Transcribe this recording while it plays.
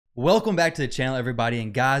Welcome back to the channel, everybody.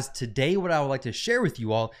 And guys, today what I would like to share with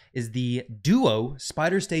you all is the duo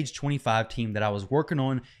Spider Stage 25 team that I was working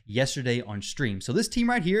on yesterday on stream. So this team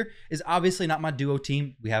right here is obviously not my duo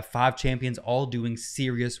team. We have 5 champions all doing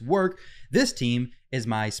serious work. This team is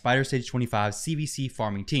my Spider Stage 25 CVC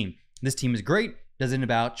farming team. This team is great. Does it in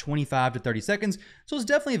about 25 to 30 seconds. So it's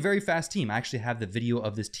definitely a very fast team. I actually have the video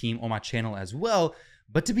of this team on my channel as well.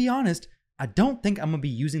 But to be honest, I don't think I'm going to be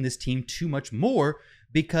using this team too much more,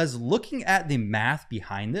 because looking at the math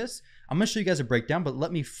behind this, I'm going to show you guys a breakdown, but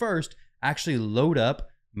let me first actually load up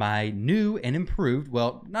my new and improved,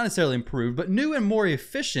 well, not necessarily improved, but new and more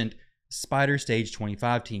efficient Spider Stage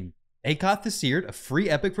 25 team. Akoth the Seared, a free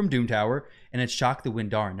epic from Doom Tower, and Achak the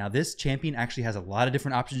Windarin. Now this champion actually has a lot of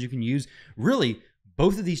different options you can use. Really,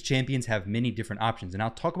 both of these champions have many different options, and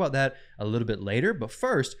I'll talk about that a little bit later. But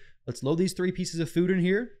first, let's load these 3 pieces of food in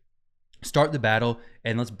here, start the battle,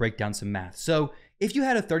 and let's break down some math. So if you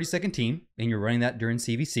had a 30-second team and you're running that during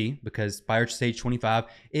CVC, because Spider Stage 25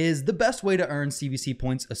 is the best way to earn CVC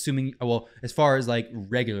points, assuming, well, as far as like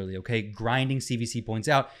regularly, okay, grinding CVC points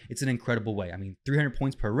out, it's an incredible way. I mean, 300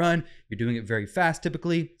 points per run, you're doing it very fast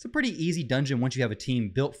typically. It's a pretty easy dungeon once you have a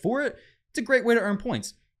team built for it. It's a great way to earn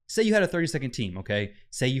points. Say you had a 30-second team, okay?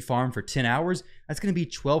 Say you farm for 10 hours, that's gonna be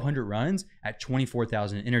 1,200 runs at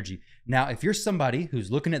 24,000 energy. Now, if you're somebody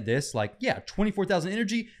who's looking at this like, yeah, 24,000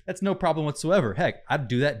 energy, that's no problem whatsoever. Heck, I'd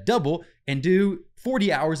do that double and do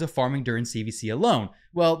 40 hours of farming during CVC alone.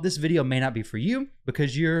 Well, this video may not be for you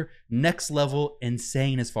because you're next level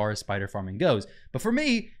insane as far as spider farming goes. But for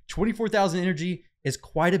me, 24,000 energy is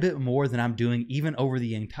quite a bit more than I'm doing even over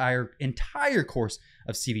the entire course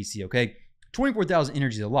of CVC, okay? 24,000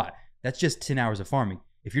 energy is a lot. That's just 10 hours of farming.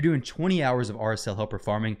 If you're doing 20 hours of RSL helper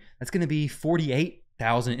farming, that's going to be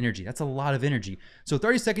 48,000 energy. That's a lot of energy. So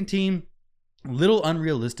 30-second team, a little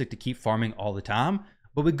unrealistic to keep farming all the time.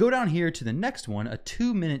 But we go down here to the next one, a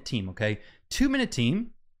 2-minute team, okay? 2-minute team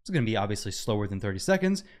is going to be obviously slower than 30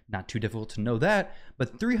 seconds. Not too difficult to know that.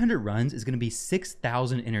 But 300 runs is going to be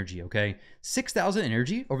 6,000 energy, okay? 6,000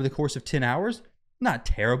 energy over the course of 10 hours. Not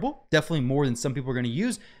terrible, definitely more than some people are going to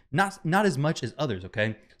use, not as much as others,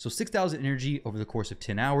 okay? So 6,000 energy over the course of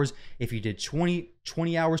 10 hours. If you did 20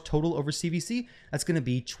 hours total over CVC, that's going to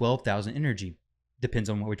be 12,000 energy.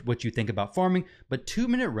 Depends on what you think about farming, but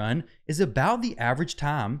 2-minute run is about the average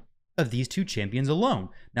time of these 2 champions alone.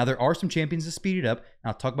 Now there are some champions to speed it up,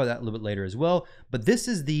 and I'll talk about that a little bit later as well, but this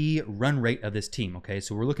is the run rate of this team, okay?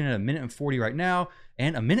 So we're looking at 1 minute and 40 right now,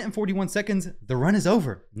 and 1 minute and 41 seconds, the run is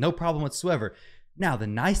over. No problem whatsoever. Now, the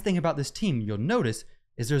nice thing about this team, you'll notice,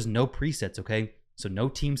 is there's no presets, okay? So no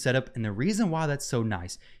team setup, and the reason why that's so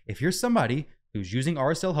nice, if you're somebody who's using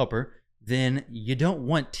RSL Helper, then you don't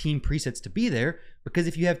want team presets to be there, because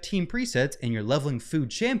if you have team presets and you're leveling food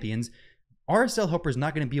champions, RSL Helper is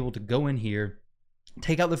not going to be able to go in here,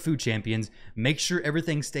 take out the food champions, make sure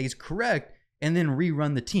everything stays correct, and then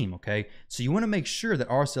rerun the team, okay? So you want to make sure that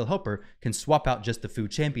RSL Helper can swap out just the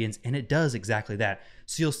food champions, and it does exactly that.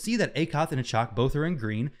 So you'll see that Akoth and Achak both are in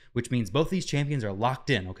green, which means both these champions are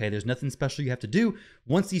locked in, okay? There's nothing special you have to do.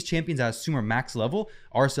 Once these champions, I assume, are max level,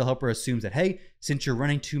 RSL Helper assumes that, hey, since you're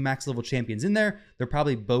running 2 max level champions in there, they're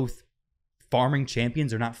probably both farming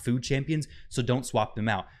champions, or not food champions, so don't swap them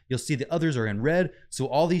out. You'll see the others are in red, so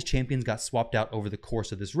all these champions got swapped out over the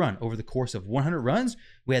course of this run. Over the course of 100 runs,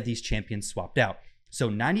 we had these champions swapped out. So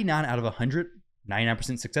 99 out of 100,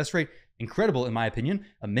 99% success rate, incredible in my opinion.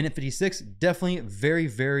 1 minute 56, definitely very,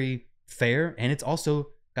 very fair, and it's also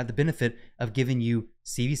got the benefit of giving you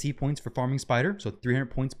CVC points for farming spider, so 300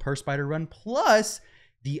 points per spider run, plus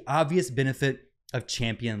the obvious benefit of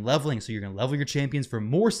champion leveling. So you're going to level your champions for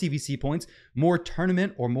more CVC points, more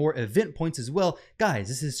tournament or more event points as well. Guys,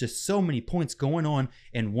 this is just so many points going on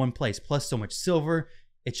in one place, plus so much silver.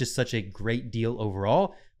 It's just such a great deal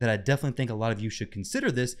overall that I definitely think a lot of you should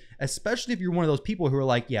consider this, especially if you're one of those people who are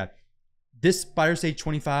like, yeah, this Spider Stage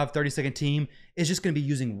 25 30-second team is just going to be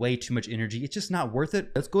using way too much energy. It's just not worth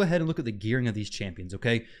it. Let's go ahead and look at the gearing of these champions,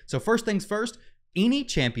 okay? So first things first, any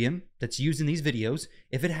champion that's used in these videos,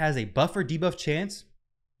 if it has a buff or debuff chance,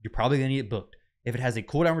 you're probably going to need it booked. If it has a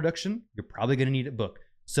cooldown reduction, you're probably going to need it booked.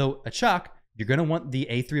 So Achak, you're going to want the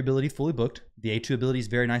A3 ability fully booked. The A2 ability is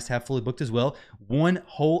very nice to have fully booked as well. 1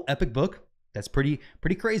 whole epic book. That's pretty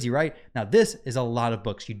crazy, right? Now this is a lot of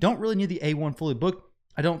books. You don't really need the A1 fully booked,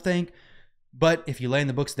 I don't think. But if you land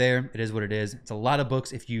the books there, it is what it is. It's a lot of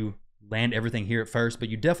books if you land everything here at first, but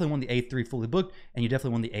you definitely want the A3 fully booked, and you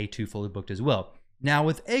definitely want the A2 fully booked as well. Now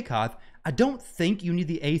with Akoth, I don't think you need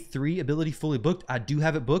the A3 ability fully booked. I do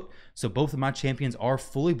have it booked, so both of my champions are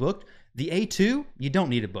fully booked. The A2, you don't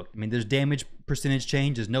need it booked. I mean, there's damage percentage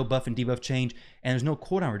change, there's no buff and debuff change, and there's no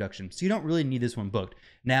cooldown reduction. So you don't really need this one booked.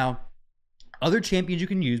 Now, other champions you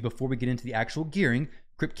can use before we get into the actual gearing,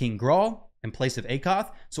 Crypt King Grawl in place of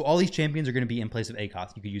Akoth. So all these champions are going to be in place of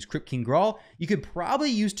Akoth. You could use Crypt King Grawl. You could probably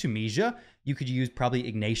use Tunisia. You could use probably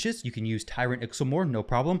Ignatius. You can use Tyrant Ixelmore, no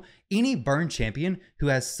problem. Any burn champion who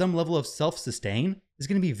has some level of self-sustain is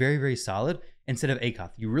going to be very, very solid instead of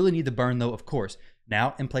Akoth. You really need the burn though, of course.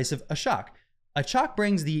 Now in place of Achak. Achak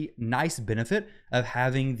brings the nice benefit of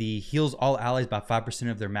having the heals all allies by 5%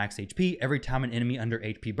 of their max HP every time an enemy under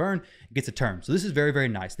HP burn gets a turn. So this is very, very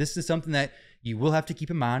nice. This is something that you will have to keep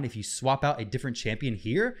in mind. If you swap out a different champion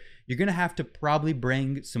here, you're going to have to probably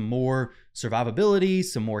bring some more survivability,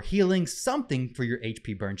 some more healing, something for your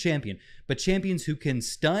HP burn champion. But champions who can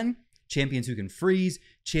stun, champions who can freeze,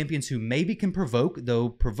 champions who maybe can provoke, though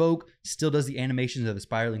provoke still does the animations of the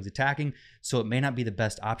Spiralings attacking, so it may not be the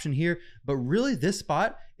best option here. But really this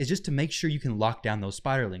spot is just to make sure you can lock down those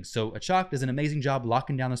Spiralings. So Achak does an amazing job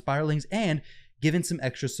locking down the Spiralings and giving some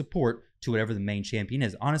extra support to whatever the main champion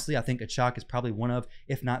is. Honestly, I think Achak is probably one of,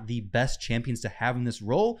 if not the best champions to have in this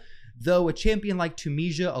role, though a champion like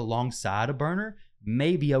Tunisia alongside a burner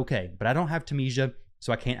may be okay, but I don't have Tunisia,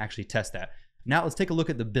 so I can't actually test that. Now let's take a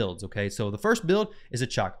look at the builds, okay? So the first build is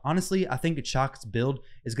Achak. Honestly, I think Achak's build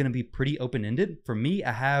is going to be pretty open-ended. For me,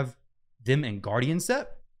 I have them in Guardian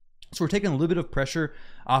set. So we're taking a little bit of pressure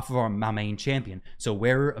off of my main champion. So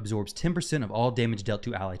Wearer absorbs 10% of all damage dealt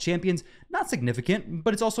to ally champions. Not significant,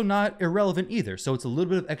 but it's also not irrelevant either. So it's a little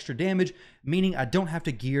bit of extra damage, meaning I don't have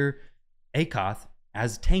to gear Akoth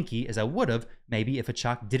as tanky as I would have maybe if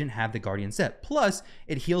Achak didn't have the Guardian set. Plus,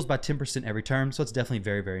 it heals by 10% every turn, so it's definitely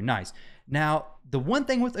very, very nice. Now, the one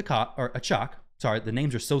thing with Achak, sorry, the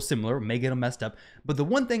names are so similar, may get them messed up, but the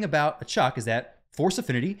one thing about Achak is that Force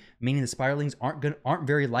Affinity, meaning the Spiralings aren't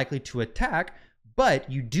very likely to attack, but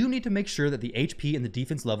you do need to make sure that the HP and the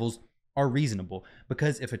defense levels are reasonable,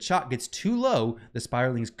 because if Achak gets too low, the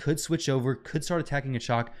Spiralings could switch over, could start attacking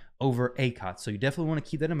Achak over Akoth. So you definitely want to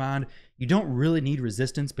keep that in mind. You don't really need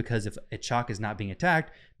resistance, because if Achak is not being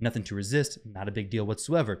attacked, nothing to resist, not a big deal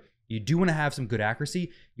whatsoever. You do want to have some good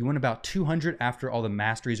accuracy. You want about 200 after all the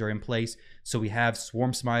masteries are in place. So we have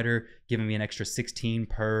Swarm Smiter giving me an extra 16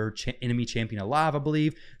 per enemy champion alive, I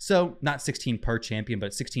believe. So not 16 per champion,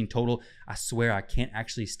 but 16 total. I swear I can't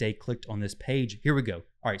actually stay clicked on this page. Here we go.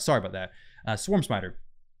 All right, sorry about that. Swarm Smiter,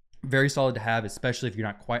 very solid to have, especially if you're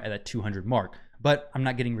not quite at that 200 mark. But I'm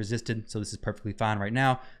not getting resisted, so this is perfectly fine right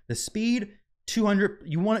now. The speed, 200,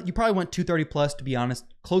 you probably want 230 plus, to be honest.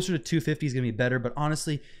 Closer to 250 is going to be better, but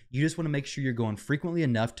honestly, you just want to make sure you're going frequently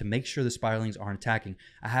enough to make sure the Spiralings aren't attacking.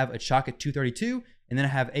 I have Achak at 232, and then I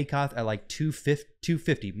have Akoth at like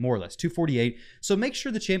 250, more or less, 248. So make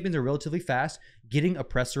sure the champions are relatively fast. Getting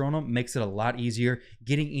Oppressor on them makes it a lot easier.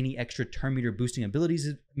 Getting any extra turn meter boosting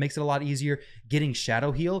abilities makes it a lot easier. Getting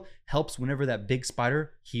Shadow Heal helps whenever that big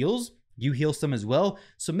spider heals. You heal some as well.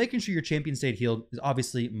 So making sure your champion stayed healed is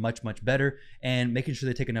obviously much, much better. And making sure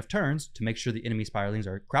they take enough turns to make sure the enemy Spiralings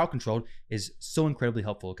are crowd controlled is so incredibly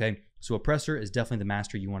helpful, okay? So Oppressor is definitely the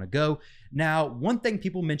master you want to go. Now, one thing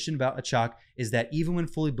people mention about Achak is that even when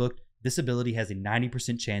fully booked, this ability has a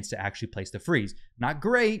 90% chance to actually place the freeze. Not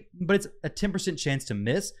great, but it's a 10% chance to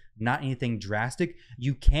miss, not anything drastic.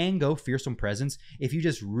 You can go Fearsome Presence if you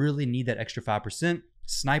just really need that extra 5%.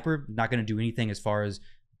 Sniper, not going to do anything as far as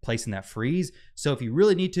placing that freeze. So if you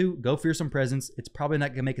really need to, go Fearsome Presence. It's probably not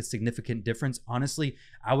going to make a significant difference. Honestly,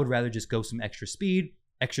 I would rather just go some extra speed,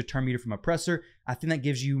 extra turn meter from Oppressor. I think that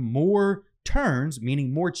gives you more turns,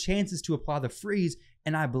 meaning more chances to apply the freeze,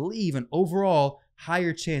 and I believe an overall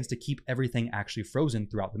higher chance to keep everything actually frozen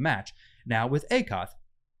throughout the match. Now with Akoth,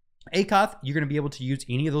 you're going to be able to use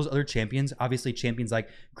any of those other champions. Obviously, champions like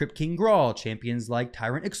Crypt King Grawl, champions like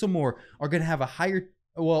Tyrant Ixelmore are going to have a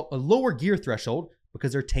lower gear threshold,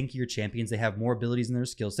 because they're tankier champions. They have more abilities in their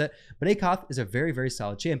skill set. But Akoth is a very, very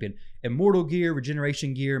solid champion. Immortal gear,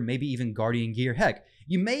 regeneration gear, maybe even guardian gear. Heck,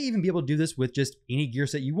 you may even be able to do this with just any gear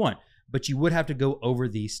set you want, but you would have to go over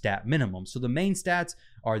the stat minimum. So the main stats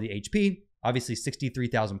are the HP. Obviously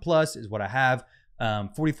 63,000 plus is what I have.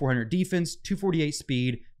 4,400 defense, 248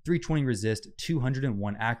 speed, 320 resist,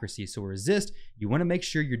 201 accuracy. So resist, you want to make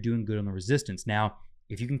sure you're doing good on the resistance. Now,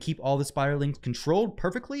 if you can keep all the Spiralings controlled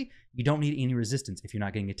perfectly, you don't need any resistance. If you're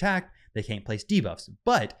not getting attacked, they can't place debuffs.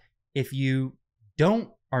 But if you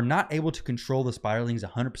are not able to control the Spiralings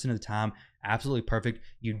 100% of the time, absolutely perfect.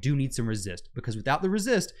 You do need some resist, because without the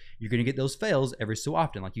resist, you're going to get those fails every so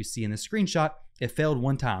often. Like you see in this screenshot, it failed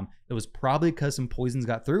one time. It was probably because some poisons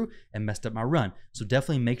got through and messed up my run. So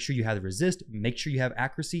definitely make sure you have the resist, make sure you have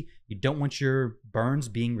accuracy. You don't want your burns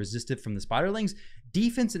being resisted from the spiderlings.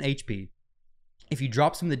 Defense and HP. If you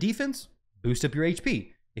drop some of the defense, boost up your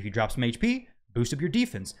HP. If you drop some HP, boost up your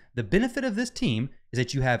defense. The benefit of this team is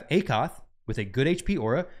that you have Akoth with a good HP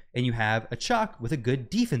aura, and you have Achak with a good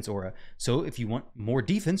defense aura. So if you want more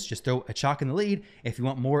defense, just throw Achak in the lead. If you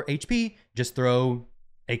want more HP, just throw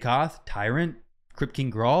Akoth, Tyrant, Crypt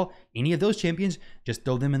King Grawl, any of those champions, just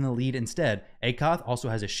throw them in the lead instead. Akoth also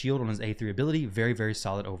has a shield on his A3 ability, very, very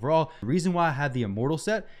solid overall. The reason why I have the Immortal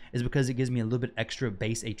set is because it gives me a little bit extra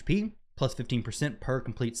base HP, plus 15% per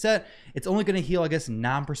complete set. It's only going to heal, I guess,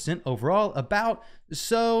 9% overall, about.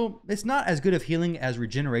 So it's not as good of healing as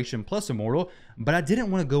Regeneration plus Immortal, but I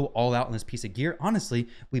didn't want to go all out on this piece of gear. Honestly,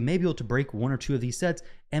 we may be able to break one or two of these sets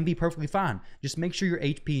and be perfectly fine. Just make sure your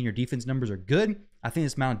HP and your defense numbers are good. I think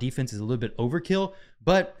this amount of defense is a little bit overkill,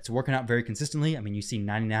 but it's working out very consistently. I mean, you see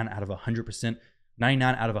 99 out of 100%.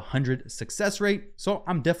 99 out of 100 success rate. So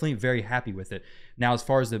I'm definitely very happy with it. Now, as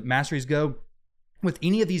far as the masteries go, with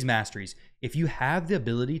any of these masteries, if you have the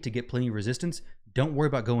ability to get plenty of resistance, don't worry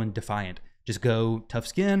about going Defiant. Just go Tough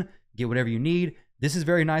Skin, get whatever you need. This is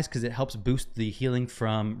very nice because it helps boost the healing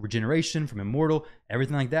from Regeneration, from Immortal,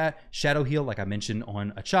 everything like that. Shadow Heal, like I mentioned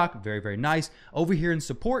on Achak, very, very nice. Over here in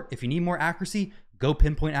support, if you need more accuracy, go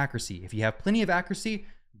Pinpoint Accuracy. If you have plenty of accuracy,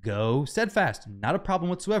 go Steadfast. Not a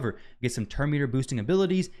problem whatsoever. Get some turn meter boosting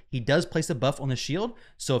abilities. He does place a buff on the shield,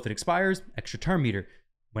 so if it expires, extra turn meter.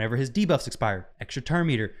 Whenever his debuffs expire, extra turn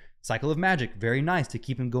meter. Cycle of Magic, very nice to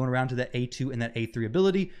keep him going around to that A2 and that A3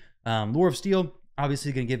 ability. Lure of Steel,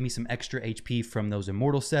 obviously going to give me some extra HP from those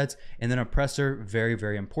Immortal sets. And then Oppressor, very,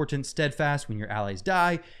 very important. Steadfast, when your allies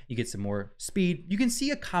die, you get some more speed. You can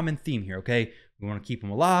see a common theme here, okay? We want to keep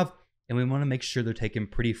them alive, and we want to make sure they're taking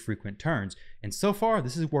pretty frequent turns. And so far,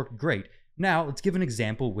 this has worked great. Now, let's give an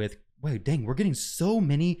example with, wait, dang, we're getting so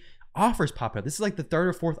many offers popping up. This is like the third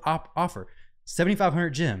or fourth offer.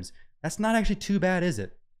 7,500 gems. That's not actually too bad, is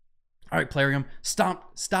it? All right, Plarium,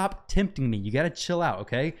 stop tempting me. You got to chill out,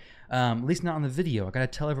 okay? At least not on the video. I got to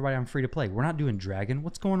tell everybody I'm free to play. We're not doing Dragon.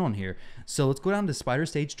 What's going on here? So let's go down to Spider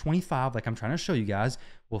Stage 25 like I'm trying to show you guys.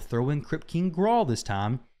 We'll throw in Crypt King Grawl this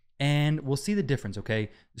time, and we'll see the difference,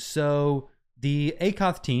 okay? So the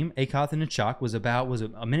Akoth team, Akoth and Achak, was it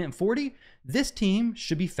a minute and 40? This team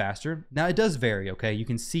should be faster. Now, it does vary, okay? You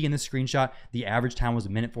can see in this screenshot, the average time was a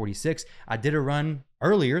minute 46. I did a run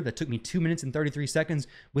earlier that took me 2 minutes and 33 seconds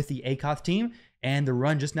with the Akoth team, and the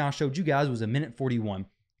run just now showed you guys was a minute 41.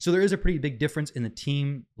 So there is a pretty big difference in the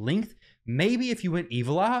team length. Maybe if you went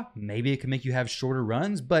Evil Eye, maybe it could make you have shorter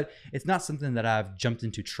runs, but it's not something that I've jumped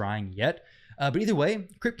into trying yet. But either way,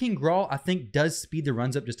 Crypt King Grawl, I think, does speed the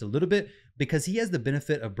runs up just a little bit because he has the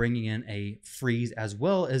benefit of bringing in a freeze as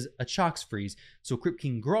well as Achak's freeze. So Crypt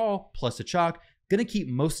King Grawl plus Achak, going to keep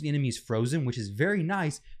most of the enemies frozen, which is very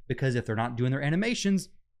nice because if they're not doing their animations,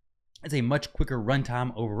 it's a much quicker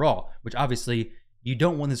runtime overall, which obviously you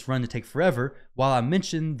don't want this run to take forever. While I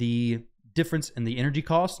mentioned the difference in the energy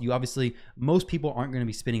cost, most people aren't going to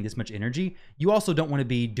be spending this much energy. You also don't want to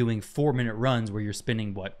be doing 4-minute runs where you're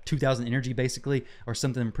spending 2,000 energy basically, or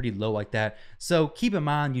something pretty low like that. So keep in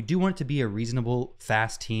mind, you do want it to be a reasonable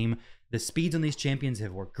fast team. The speeds on these champions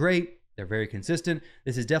have worked great. They're very consistent.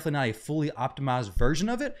 This is definitely not a fully optimized version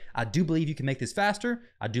of it. I do believe you can make this faster.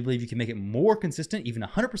 I do believe you can make it more consistent, even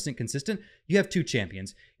 100% consistent. You have 2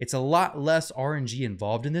 champions. It's a lot less RNG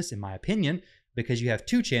involved in this, in my opinion, because you have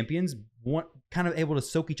 2 champions, one kind of able to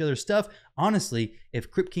soak each other's stuff. Honestly,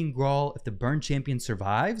 if Crypt King Grawl, if the burn champion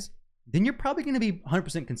survives, then you're probably going to be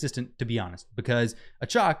 100% consistent, to be honest, because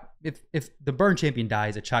Achak, if the burn champion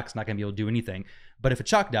dies, Achak's not going to be able to do anything. But if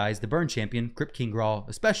Achak dies, the burn champion, Crypt King Grawl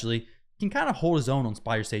especially, can kind of hold his own on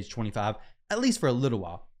Spider Stage 25, at least for a little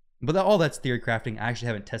while. But all that's theory crafting. I actually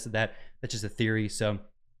haven't tested that. That's just a theory. So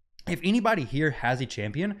if anybody here has a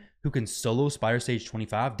champion who can solo Spider Stage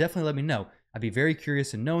 25, definitely let me know. I'd be very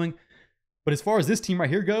curious in knowing. But as far as this team right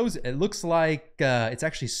here goes, it looks like it's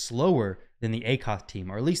actually slower than the Akoth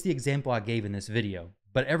team, or at least the example I gave in this video.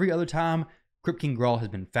 But every other time, Crypt King Grawl has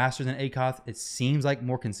been faster than Akoth. It seems like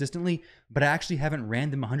more consistently, but I actually haven't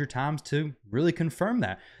ran them 100 times to really confirm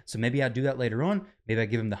that. So maybe I'll do that later on. Maybe I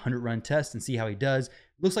give him the 100-run test and see how he does.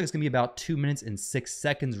 Looks like it's going to be about 2 minutes and 6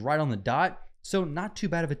 seconds right on the dot. So not too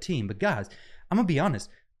bad of a team. But guys, I'm going to be honest.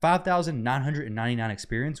 5,999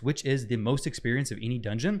 experience, which is the most experience of any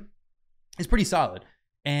dungeon, is pretty solid.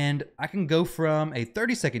 And I can go from a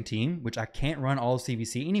 30-second team, which I can't run all of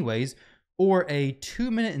CVC anyways, or a 2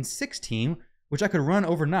 minute and 6 team, which I could run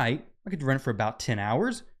overnight. I could run it for about 10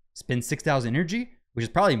 hours, spend 6,000 energy, which is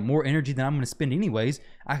probably more energy than I'm going to spend anyways.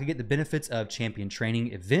 I could get the benefits of champion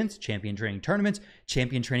training events, champion training tournaments,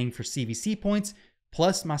 champion training for CVC points,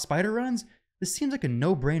 plus my spider runs. This seems like a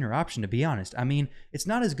no-brainer option, to be honest. I mean, it's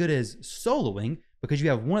not as good as soloing because you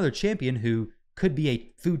have one other champion who could be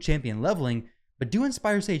a food champion leveling, but doing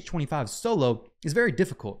Spider Stage 25 solo is very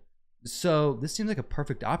difficult. So this seems like a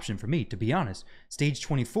perfect option for me, to be honest. Stage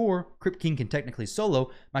 24, Crypt King can technically solo.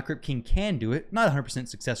 My Crypt King can do it. Not 100%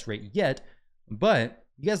 success rate yet, but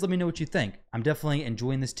you guys let me know what you think. I'm definitely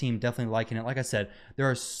enjoying this team, definitely liking it. Like I said, there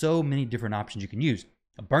are so many different options you can use.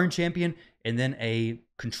 A burn champion and then a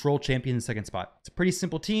control champion in the second spot. It's a pretty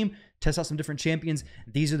simple team. Test out some different champions.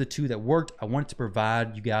 These are the two that worked. I wanted to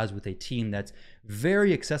provide you guys with a team that's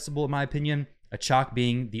very accessible in my opinion. Achak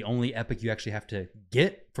being the only epic you actually have to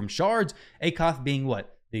get from shards. Akoth being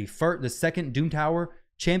what? The second Doom Tower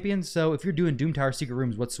champion. So if you're doing Doom Tower secret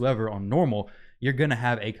rooms whatsoever on normal, you're going to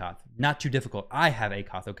have Akoth. Not too difficult. I have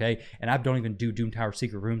Akoth, okay? And I don't even do Doom Tower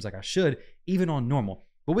secret rooms like I should, even on normal.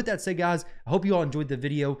 But with that said, guys, I hope you all enjoyed the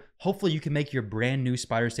video. Hopefully you can make your brand new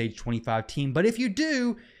Spider Stage 25 team. But if you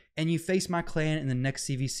do, and you face my clan in the next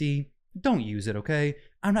CVC, don't use it, okay?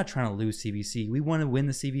 I'm not trying to lose CVC. We want to win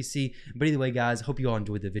the CVC. But either way, guys, hope you all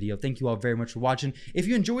enjoyed the video. Thank you all very much for watching. If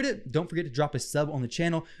you enjoyed it, don't forget to drop a sub on the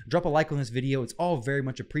channel. Drop a like on this video. It's all very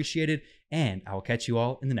much appreciated. And I will catch you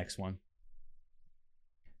all in the next one.